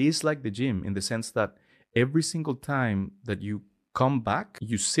 but it is like the gym in the sense that every single time that you come back,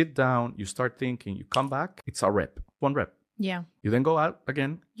 you sit down, you start thinking, you come back, it's a rep, 1 rep. Yeah. You then go out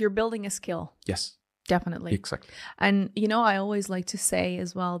again. You're building a skill. Yes. Definitely. Exactly. And, I always like to say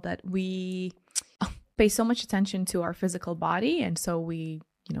as well that we pay so much attention to our physical body. And so we,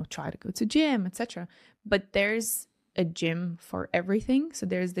 try to go to gym, etc. But there's a gym for everything. So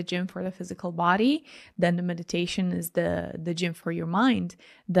there's the gym for the physical body. Then the meditation is the gym for your mind.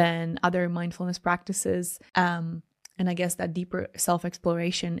 Then other mindfulness practices. And I guess that deeper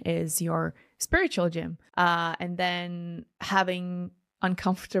self-exploration is your spiritual gym. And then having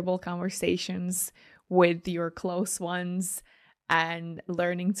uncomfortable conversations with your close ones and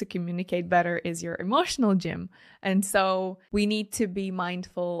learning to communicate better is your emotional gym. And so we need to be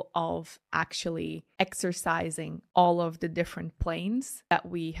mindful of actually exercising all of the different planes that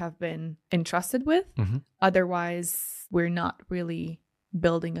we have been entrusted with. Otherwise, we're not really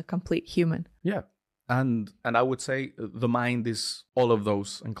building a complete human. Yeah. And I would say the mind is all of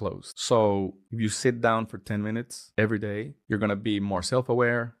those enclosed. So if you sit down for 10 minutes every day, you're going to be more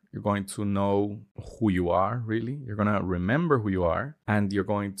self-aware. You're going to know who you are, really. You're going to remember who you are, and you're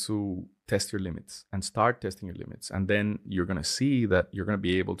going to test your limits and start testing your limits. And then you're going to see that you're going to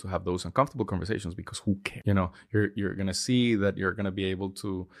be able to have those uncomfortable conversations because who cares? You're going to see that you're going to be able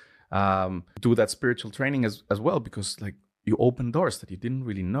to do that spiritual training as well, because you open doors that you didn't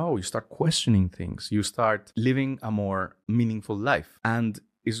really know. You start questioning things. You start living a more meaningful life. And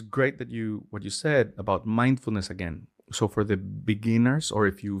it's great that what you said about mindfulness again. So for the beginners, or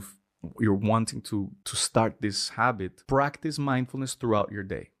if you're wanting to start this habit, practice mindfulness throughout your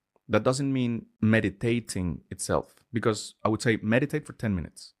day. That doesn't mean meditating itself, because I would say meditate for 10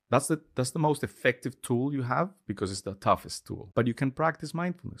 minutes that's the most effective tool you have because it's the toughest tool. But you can practice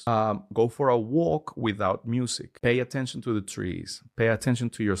mindfulness. Go for a walk without music. Pay attention to the trees. Pay attention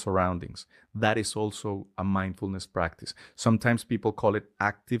to your surroundings. That is also a mindfulness practice. Sometimes people call it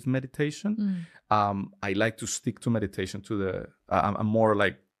active meditation. I like to stick to meditation I'm more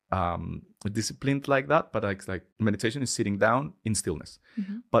like disciplined like that, but like meditation is sitting down in stillness.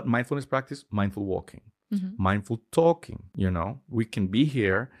 But mindfulness practice, mindful walking, mindful talking. We can be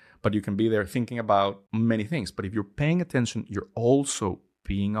here, but you can be there thinking about many things. But if you're paying attention, you're also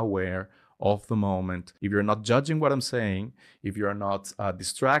being aware of the moment. If you're not judging what I'm saying, if you're not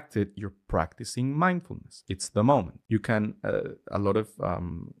distracted, you're practicing mindfulness. It's the moment. You can, a lot of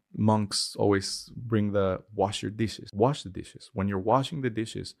monks always bring wash your dishes. Wash the dishes. When you're washing the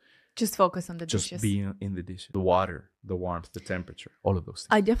dishes, just focus on the just dishes. be in the dishes. The water, the warmth, the temperature, all of those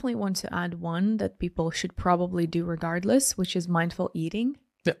things. I definitely want to add one that people should probably do regardless, which is mindful eating.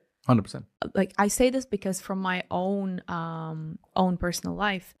 100%. Like I say this because from my own personal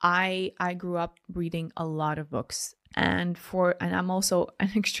life, I grew up reading a lot of books, and I'm also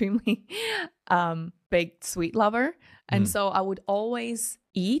an extremely big sweet lover, and so I would always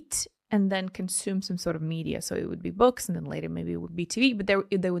eat and then consume some sort of media. So it would be books, and then later maybe it would be TV, but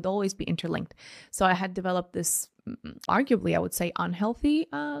they would always be interlinked. So I had developed this, arguably, I would say, unhealthy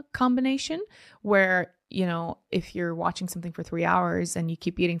combination where, if you're watching something for 3 hours and you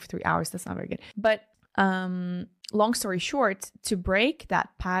keep eating for 3 hours, that's not very good. But long story short, to break that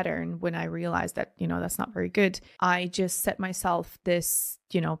pattern, when I realized that, that's not very good, I just set myself this,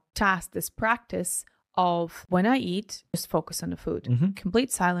 task, this practice of when I eat, just focus on the food. Complete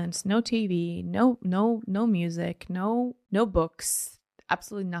silence, no TV, no music, no books,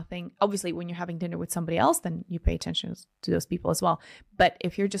 absolutely nothing. Obviously, when you're having dinner with somebody else, then you pay attention to those people as well. But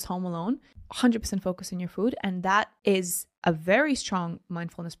if you're just home alone, 100% focus on your food. And that is a very strong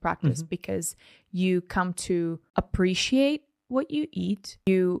mindfulness practice because you come to appreciate what you eat.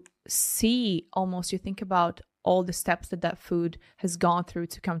 You think about all the steps that food has gone through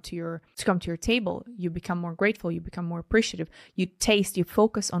to come to your table. You become more grateful, you become more appreciative. You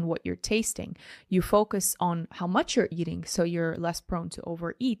focus on what you're tasting. You focus on how much you're eating, so you're less prone to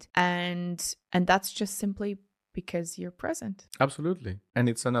overeat. And that's just simply because you're present. Absolutely. And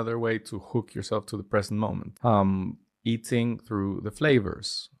it's another way to hook yourself to the present moment. Eating through the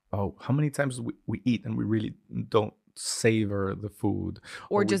flavors. Oh, how many times we eat and we really don't savor the food,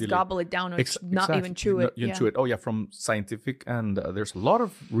 or just gobble it down, or not even chew it. Chew it. Oh yeah, from scientific, and there's a lot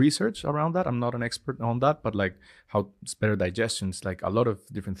of research around that. I'm not an expert on that, but like how it's better digestions, like a lot of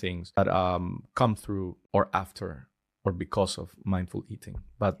different things that come through or after or because of mindful eating.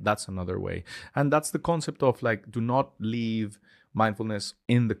 But that's another way, and that's the concept of like, do not leave mindfulness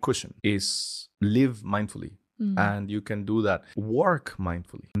in the cushion. Is live mindfully. And you can do that. Work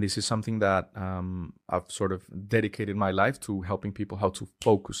mindfully. And this is something that I've sort of dedicated my life to, helping people how to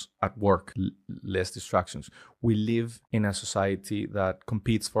focus at work, less distractions. We live in a society that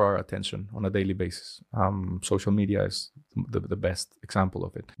competes for our attention on a daily basis. Social media is the best example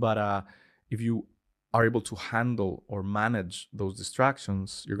of it. But if you are able to handle or manage those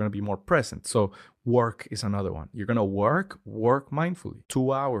distractions, you're going to be more present. So work is another one. You're going to work mindfully.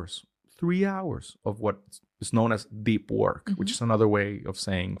 2 hours, 3 hours of what is known as deep work, which is another way of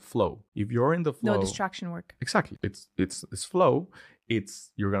saying flow. If you're in the flow, no distraction work. Exactly. It's flow.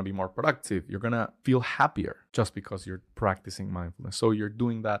 You're going to be more productive. You're going to feel happier just because you're practicing mindfulness. So you're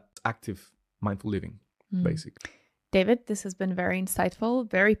doing that active mindful living, basically. David, this has been very insightful,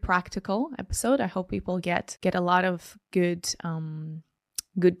 very practical episode. I hope people get a lot of good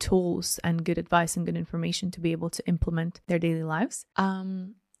tools and good advice and good information to be able to implement their daily lives.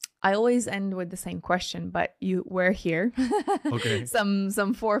 I always end with the same question, but you were here okay. some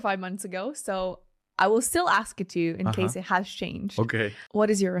 4 or 5 months ago. So I will still ask it to you in case it has changed. Okay.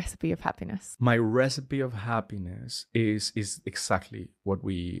 What is your recipe of happiness? My recipe of happiness is exactly what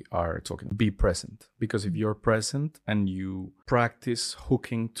we are talking. Be present. Because if you're present and you practice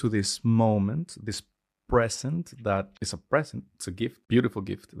hooking to this moment, this present that is a present, it's a gift, beautiful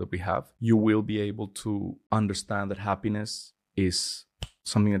gift that we have, you will be able to understand that happiness is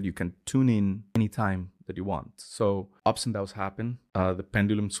something that you can tune in anytime that you want. So ups and downs happen, the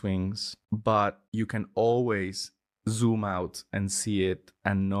pendulum swings, but you can always zoom out and see it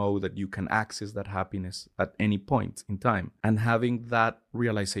and know that you can access that happiness at any point in time. And having that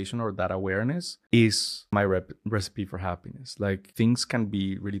realization or that awareness is my recipe for happiness. Like, things can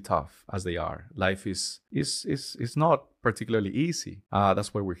be really tough as they are. Life is not particularly easy.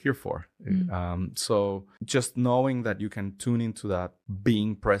 That's what we're here for. So just knowing that you can tune into that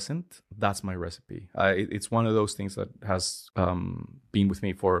being present, that's my recipe. It's one of those things that has been with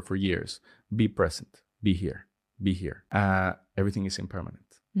me for years. Be present, be here. Be here. Everything is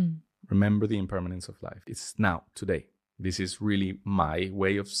impermanent. Remember the impermanence of life. It's now, today. This is really my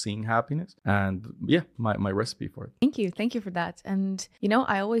way of seeing happiness, and my recipe for it. Thank you for that. And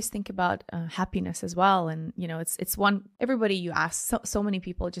I always think about happiness as well. And it's one, everybody you ask, so many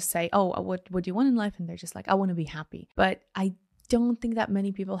people just say, oh, what do you want in life? And they're just like, I want to be happy. But I don't think that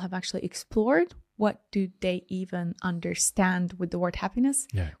many people have actually explored what do they even understand with the word happiness.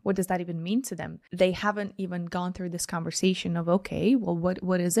 What does that even mean to them? They haven't even gone through this conversation of, okay, well,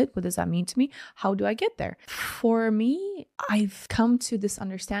 what is it? What does that mean to me? How do I get there? For me, I've come to this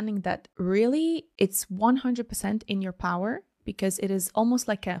understanding that really it's 100% in your power, because it is almost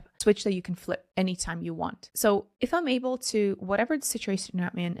like a switch that you can flip anytime you want. So if I'm able to, whatever the situation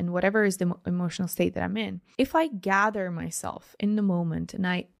I'm in and whatever is the emotional state that I'm in, if I gather myself in the moment and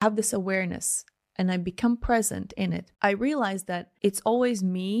I have this awareness and I become present in it, I realize that it's always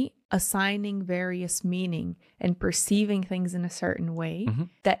me assigning various meaning and perceiving things in a certain way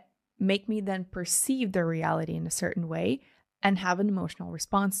that make me then perceive the reality in a certain way and have an emotional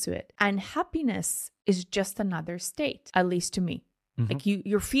response to it. And happiness is just another state, at least to me. Like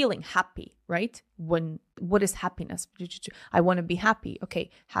you're feeling happy, right? What is happiness? I want to be happy.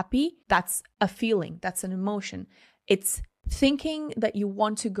 Okay, happy, that's a feeling, that's an emotion. It's thinking that you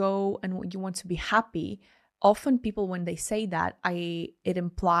want to go and you want to be happy. Often people, when they say that, it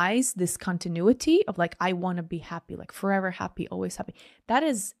implies this continuity of like, I want to be happy, like forever happy, always happy. That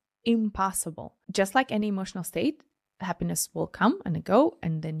is impossible. Just like any emotional state, happiness will come and go,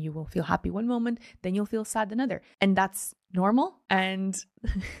 and then you will feel happy one moment, then you'll feel sad another. And that's normal. And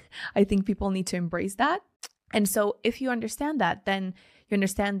I think people need to embrace that. And so if you understand that, then you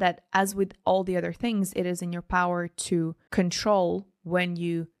understand that as with all the other things, it is in your power to control when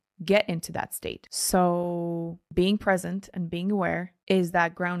you get into that state. So being present and being aware is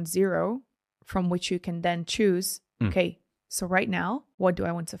that ground zero from which you can then choose, okay, so right now, what do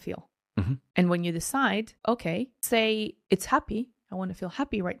I want to feel? And when you decide, okay, say it's happy, I want to feel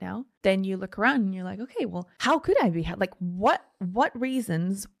happy right now, then you look around and you're like, okay, well, how could I be happy? Like what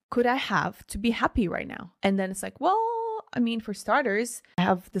reasons could I have to be happy right now? And then it's like, well, I mean, for starters, I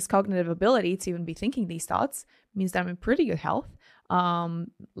have this cognitive ability to even be thinking these thoughts. It means that I'm in pretty good health. I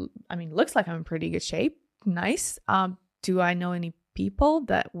mean, looks like I'm in pretty good shape. Nice. Do I know any people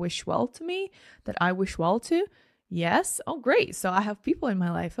that wish well to me, that I wish well to? Yes. Oh, great. So I have people in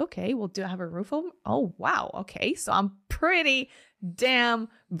my life. Okay. Well, do I have a roof over? Oh, wow. Okay. So I'm pretty damn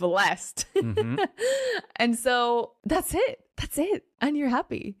blessed. And so that's it. That's it. And you're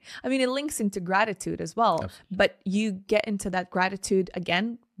happy. I mean, it links into gratitude as well. Absolutely. But you get into that gratitude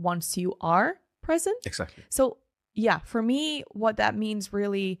again once you are present. Exactly. So yeah, for me, what that means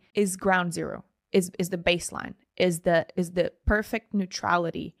really is ground zero, is the baseline, is the perfect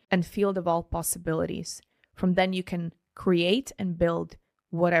neutrality and field of all possibilities. From then you can create and build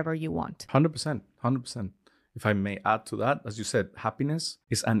whatever you want. 100%. 100%. If I may add to that, as you said, happiness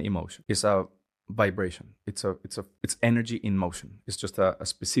is an emotion. It's a vibration. It's energy in motion. It's just a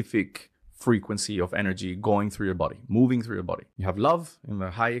specific frequency of energy going through your body, moving through your body. You have love in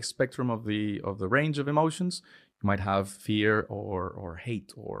the highest spectrum of the range of emotions. You might have fear or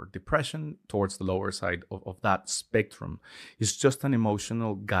hate or depression towards the lower side of that spectrum. It's just an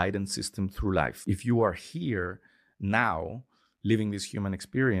emotional guidance system through life. If you are here now, living this human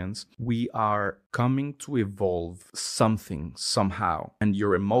experience, we are coming to evolve something somehow. And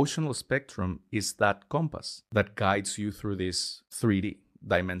your emotional spectrum is that compass that guides you through this 3D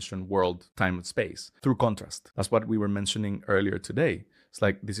dimension, world, time, and space, through contrast. That's what we were mentioning earlier today. It's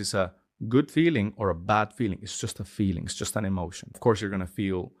like, this is a good feeling or a bad feeling. It's just a feeling. It's just an emotion. Of course, you're going to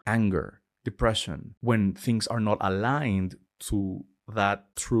feel anger, depression, when things are not aligned to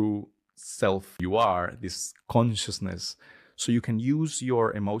that true self you are, this consciousness. So you can use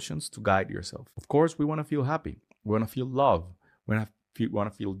your emotions to guide yourself. Of course, we want to feel happy. We want to feel love. We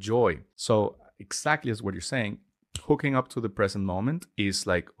want to feel joy. So exactly as what you're saying, hooking up to the present moment is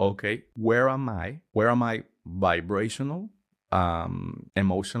like, okay, where am I? Where am I vibrational?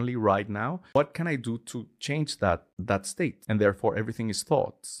 Emotionally right now? What can I do to change that state? And therefore everything is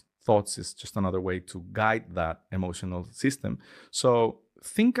thoughts. Thoughts is just another way to guide that emotional system. So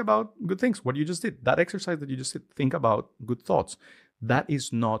think about good things. What you just did, that exercise that you just did, think about good thoughts. That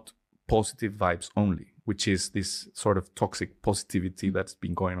is not positive vibes only, which is this sort of toxic positivity that's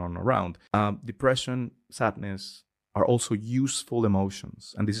been going on around. Depression, sadness are also useful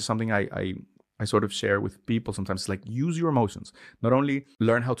emotions. And this is something I sort of share with people sometimes. It's like, use your emotions. Not only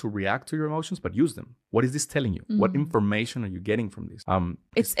learn how to react to your emotions, but use them. What is this telling you? What information are you getting from this?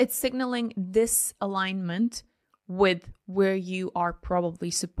 It's signaling this alignment with where you are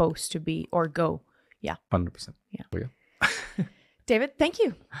probably supposed to be or go. Yeah. 100%. Yeah. Oh, yeah. David, thank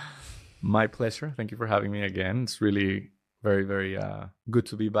you. My pleasure. Thank you for having me again. It's really very, very good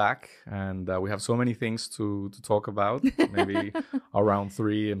to be back. And we have so many things to talk about. Maybe around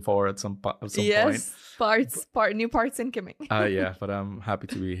 3 and 4 at some point. Yes, new parts incoming. Yeah, but I'm happy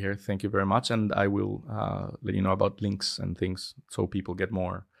to be here. Thank you very much. And I will let you know about links and things so people get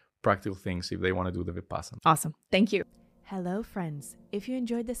more practical things if they want to do the Vipassana. Awesome. Thank you. Hello, friends. If you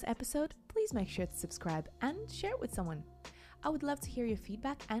enjoyed this episode, please make sure to subscribe and share it with someone. I would love to hear your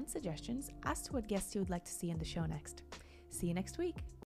feedback and suggestions as to what guests you would like to see in the show next. See you next week.